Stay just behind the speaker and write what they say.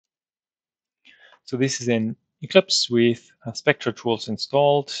So this is in Eclipse with Spectra tools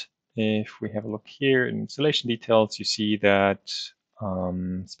installed. If we have a look here in installation details, you see that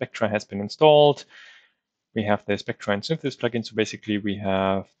Spectra has been installed. We have the Spectra and Synthesis plugin. So basically we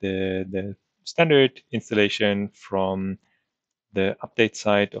have the standard installation from the update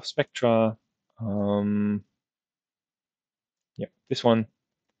side of Spectra. Yeah, this one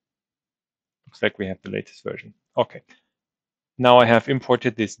looks like we have the latest version. Okay. Now I have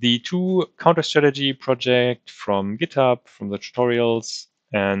imported this D2 counter strategy project from GitHub, from the tutorials,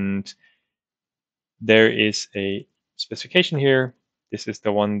 and there is a specification here. This is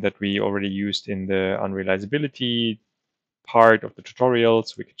the one that we already used in the unrealizability part of the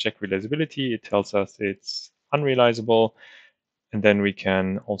tutorials. We can check realizability. It tells us it's unrealizable. And then we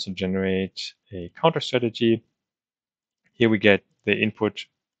can also generate a counter strategy. Here we get the input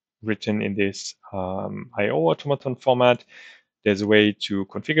written in this IO automaton format. There's a way to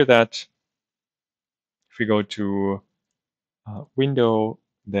configure that. If we go to Window,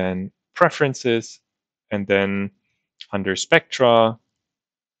 then Preferences, and then under Spectra,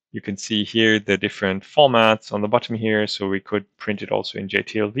 you can see here the different formats on the bottom here. So we could print it also in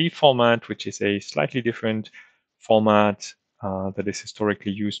JTLV format, which is a slightly different format that is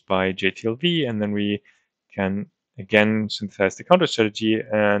historically used by JTLV. And then we can again synthesize the counter strategy.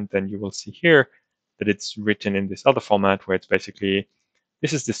 And then you will see here that it's written in this other format where it's basically,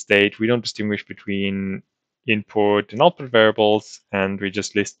 this is the state. We don't distinguish between input and output variables. And we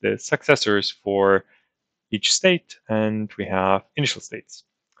just list the successors for each state. And we have initial states.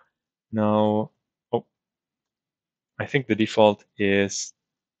 Now, I think the default is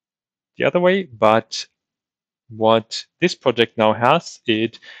the other way, but what this project now has,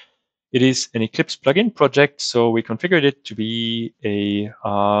 it is an Eclipse plugin project. So we configured it to be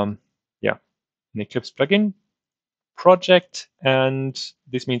an Eclipse plugin project. And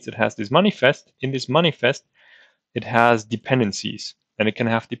this means it has this manifest. In this manifest, it has dependencies. And it can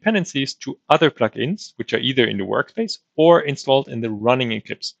have dependencies to other plugins, which are either in the workspace or installed in the running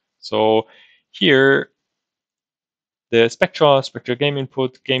Eclipse. So here, the Spectra game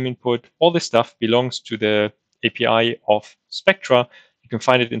input, all this stuff belongs to the API of Spectra. You can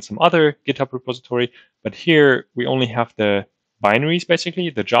find it in some other GitHub repository, but here we only have the binaries, basically,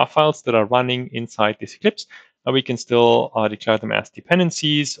 the jar files that are running inside this Eclipse. And we can still declare them as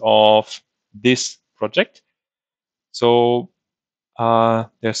dependencies of this project. So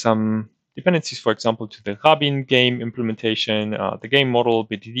there's some dependencies, for example, to the Rabin game implementation, the game model,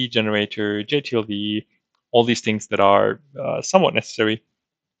 BDD generator, JTLV, all these things that are somewhat necessary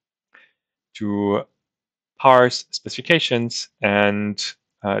to parse specifications and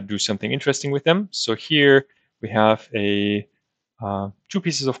do something interesting with them. So here we have two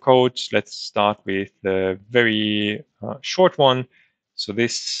pieces of code. Let's start with the very short one. So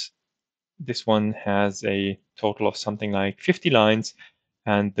this one has a total of something like 50 lines,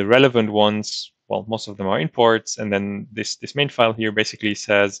 and the relevant ones, well, most of them are imports. And then this main file here basically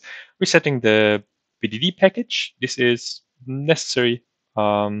says we're setting the BDD package. This is necessary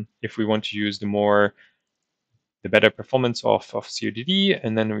if we want to use the better performance of CODD.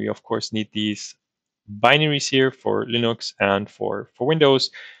 And then we of course need these binaries here for Linux and for Windows.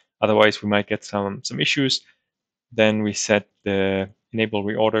 Otherwise, we might get some issues. Then we set the enable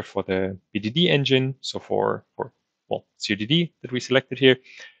reorder for the BDD engine, so for CODD that we selected here.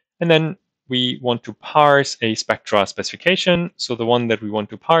 And then we want to parse a Spectra specification. So the one that we want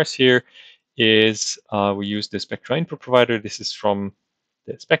to parse here is we use the Spectra input provider. This is from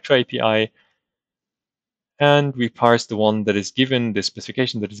the Spectra API. And we parse the one that is given, the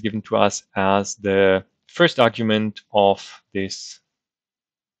specification that is given to us as the first argument of this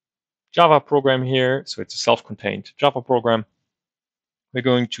Java program here. So it's a self-contained Java program. We're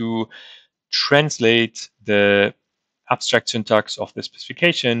going to translate the abstract syntax of the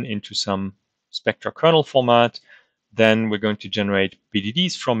specification into some Spectra kernel format. Then we're going to generate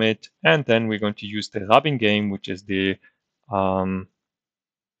BDDs from it. And then we're going to use the Rabin game, which is the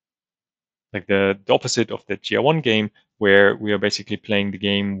opposite of the GR1 game, where we are basically playing the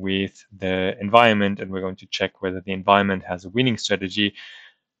game with the environment, and we're going to check whether the environment has a winning strategy.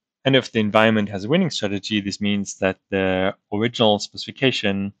 And if the environment has a winning strategy, this means that the original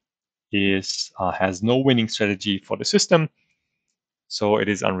specification has no winning strategy for the system, so it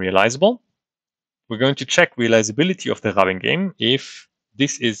is unrealizable. We're going to check realizability of the Rabin game. If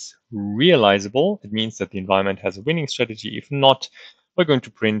this is realizable, it means that the environment has a winning strategy. If not, we're going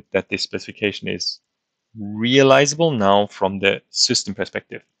to print that this specification is realizable now from the system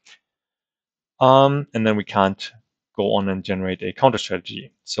perspective. And then we can't go on and generate a counter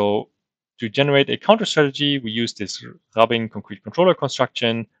strategy. So to generate a counter strategy, we use this Rabin concrete controller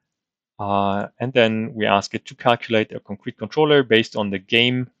construction. And then we ask it to calculate a concrete controller based on the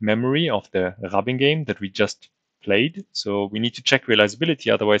game memory of the rubbing game that we just played. So we need to check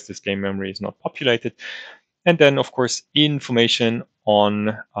realizability, otherwise this game memory is not populated. And then, of course, information on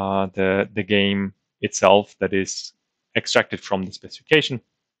the game itself that is extracted from the specification.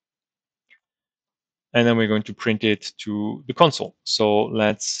 And then we're going to print it to the console. So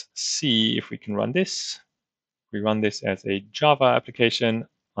let's see if we can run this. We run this as a Java application.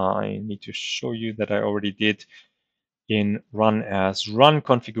 I need to show you that I already did in run as run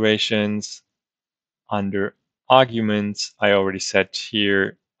configurations. Under arguments, I already set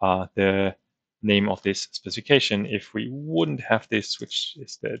here the name of this specification. If we wouldn't have this, which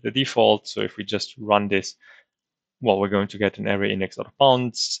is the default, so if we just run this, well, we're going to get an array index out of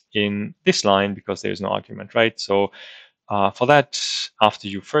bounds in this line because there's no argument, right? So for that, after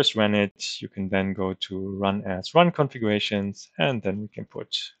you first ran it, you can then go to run as run configurations, and then we can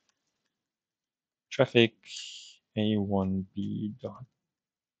put traffic a1b dot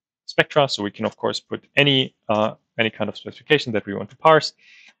Spectra. So we can, of course, put any kind of specification that we want to parse.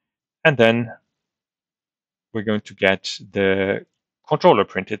 And then we're going to get the controller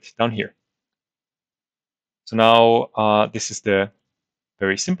printed down here. So now this is the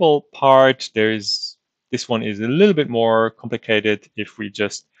very simple part. This one is a little bit more complicated. If we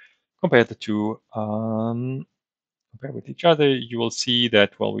just compare the two, compare with each other, you will see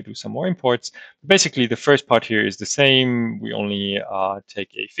that, well, we do some more imports. Basically, the first part here is the same. We only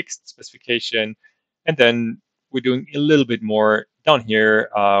take a fixed specification, and then we're doing a little bit more down here.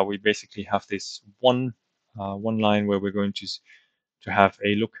 We basically have this one line where we're going to have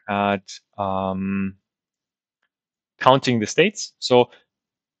a look at counting the states. So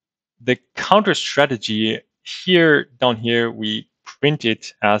the counter strategy here, down here, we print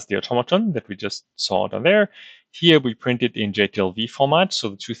it as the automaton that we just saw down there. Here we print it in JTLV format, so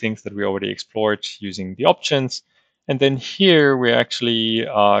the two things that we already explored using the options. And then here we're actually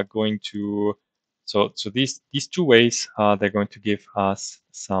going to, so these two ways, they're going to give us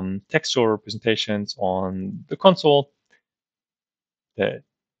some textual representations on the console, the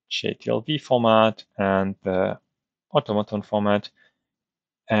JTLV format and the automaton format.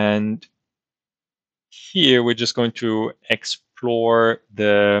 And here we're just going to explore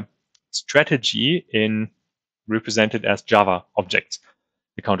the strategy in represented as Java objects,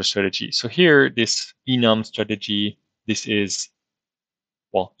 the counter strategy. So here, this enum strategy, this is,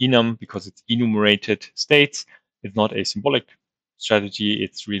 well, enum because it's enumerated states. It's not a symbolic strategy.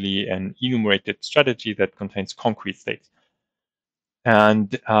 It's really an enumerated strategy that contains concrete states. And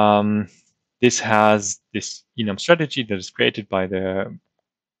this has this enum strategy that is created by the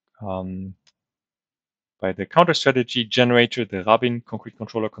counter strategy generator, the Rabin concrete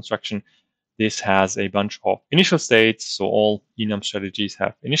controller construction. This has a bunch of initial states. So all enum strategies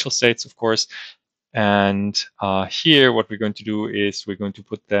have initial states, of course. And here, what we're going to do is we're going to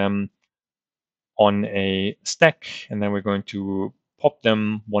put them on a stack, and then we're going to pop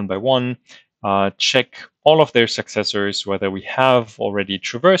them one by one, check all of their successors, whether we have already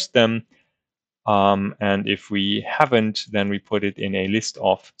traversed them. And if we haven't, then we put it in a list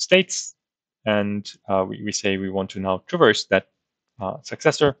of states, and we say we want to now traverse that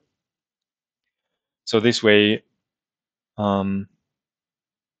successor. So this way, yeah,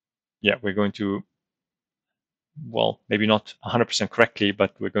 we're going to, well, maybe not 100% correctly,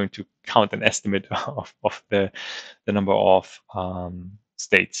 but we're going to count an estimate of the number of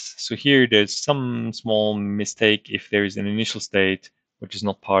states. So here there's some small mistake. If there is an initial state which is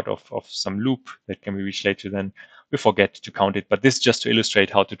not part of some loop that can be reached later, then we forget to count it. But this is just to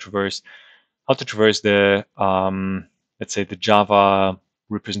illustrate how to traverse the let's say the Java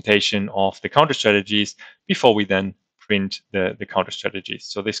representation of the counter strategies before we then print the counter strategies.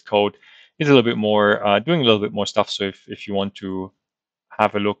 So this code is a little bit more doing a little bit more stuff. So if you want to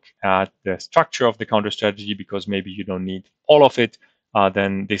have a look at the structure of the counter strategy, because maybe you don't need all of it,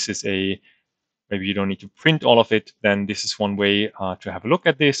 then this is maybe you don't need to print all of it, then this is one way to have a look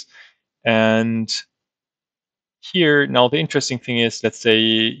at this. And here, now the interesting thing is, let's say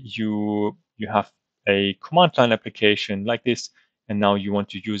you have a command line application like this, and now you want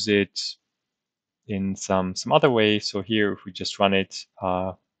to use it in some other way. So here, if we just run it,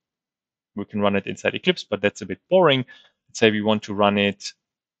 we can run it inside Eclipse, but that's a bit boring. Let's say we want to run it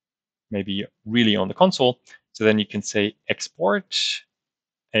maybe really on the console. So then you can say export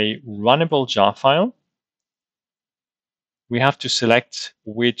a runnable jar file. We have to select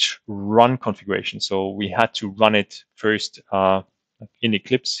which run configuration. So we had to run it first in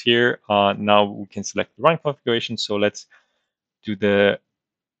Eclipse here. Now we can select the run configuration. So let's do the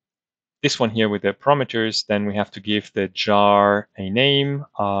this one here with the parameters, then we have to give the jar a name.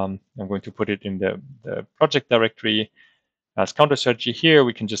 I'm going to put it in the project directory as counter strategy. Here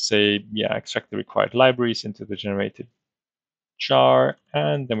we can just say, yeah, extract the required libraries into the generated jar,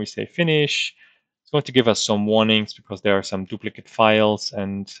 and then we say finish. It's going to give us some warnings because there are some duplicate files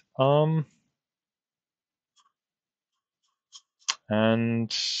and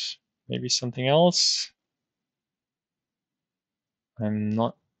maybe something else. I'm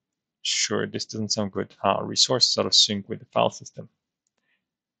not sure. This doesn't sound good. Resources out of sync with the file system.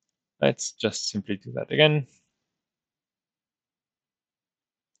 Let's just simply do that again.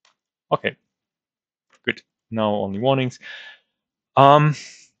 Okay, good. Now only warnings.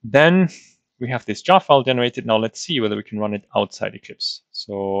 Then we have this jar file generated. Now let's see whether we can run it outside Eclipse.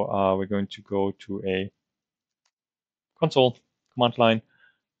 So we're going to go to a console command line,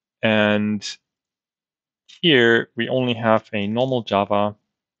 and here we only have a normal Java.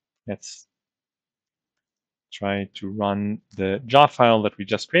 Let's try to run the jar file that we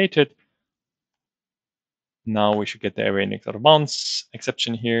just created. Now we should get the array index out of bounds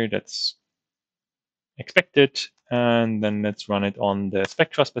exception here. That's expected. And then let's run it on the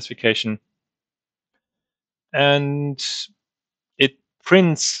Spectra specification. And it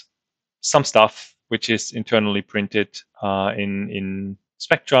prints some stuff which is internally printed in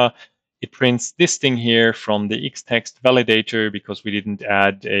Spectra. It prints this thing here from the xtext validator because we didn't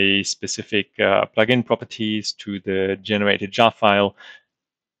add a specific plugin properties to the generated jar file.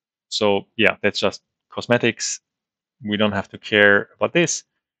 So yeah, that's just cosmetics. We don't have to care about this.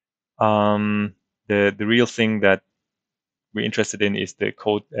 The real thing that we're interested in is the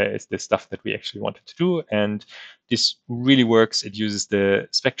code, is the stuff that we actually wanted to do. And this really works. It uses the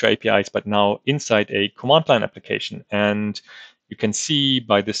Spectra APIs, but now inside a command line application. And you can see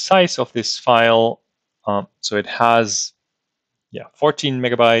by the size of this file, so it has 14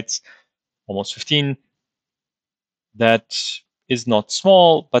 megabytes, almost 15. That is not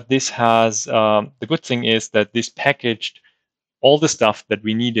small, but this has, the good thing is that this packaged all the stuff that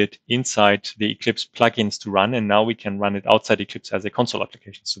we needed inside the Eclipse plugins to run, and now we can run it outside Eclipse as a console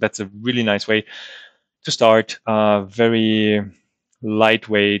application. So that's a really nice way to start very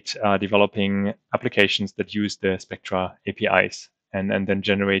lightweight developing applications that use the Spectra APIs and then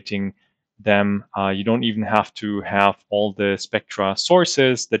generating them. You don't even have to have all the Spectra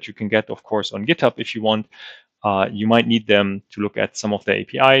sources that you can get, of course, on GitHub if you want. You might need them to look at some of the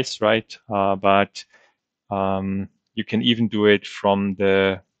APIs, right? But you can even do it from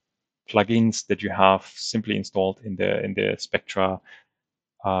the plugins that you have simply installed in the Spectra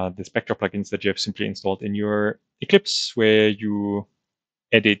plugins that you have simply installed in your Eclipse, where you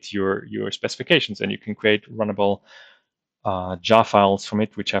edit your specifications, and you can create runnable jar files from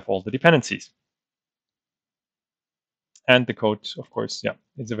it, which have all the dependencies. And the code, of course,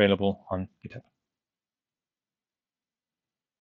 is available on GitHub.